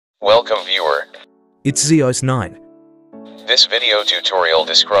Welcome viewer. It's Zeos9. This video tutorial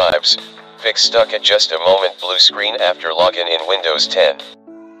describes fix stuck at just a moment blue screen after login in Windows 10.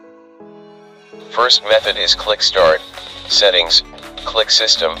 First method is click Start, Settings, click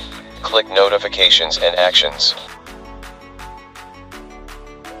System, click Notifications and Actions.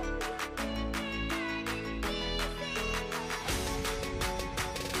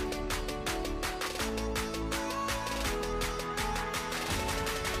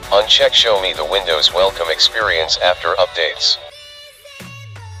 Uncheck Show me the Windows welcome experience after updates.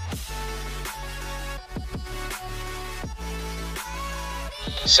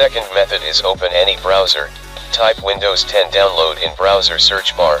 Second method is open any browser, type Windows 10 download in browser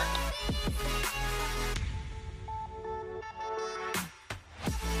search bar.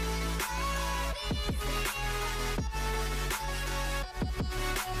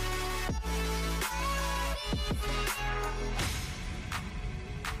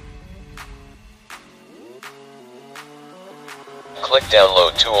 Click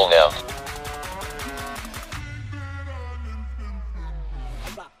Download tool now.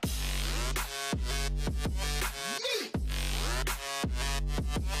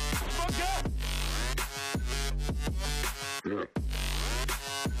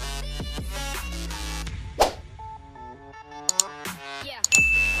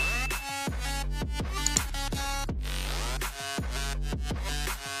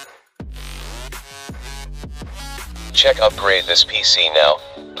 Check upgrade this PC now,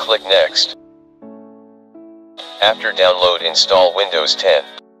 click Next. After download install Windows 10.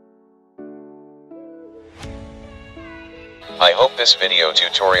 I hope this video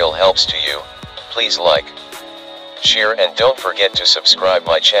tutorial helps to you. Please like, share and don't forget to subscribe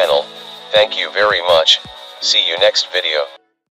my channel. Thank you very much. See you next video.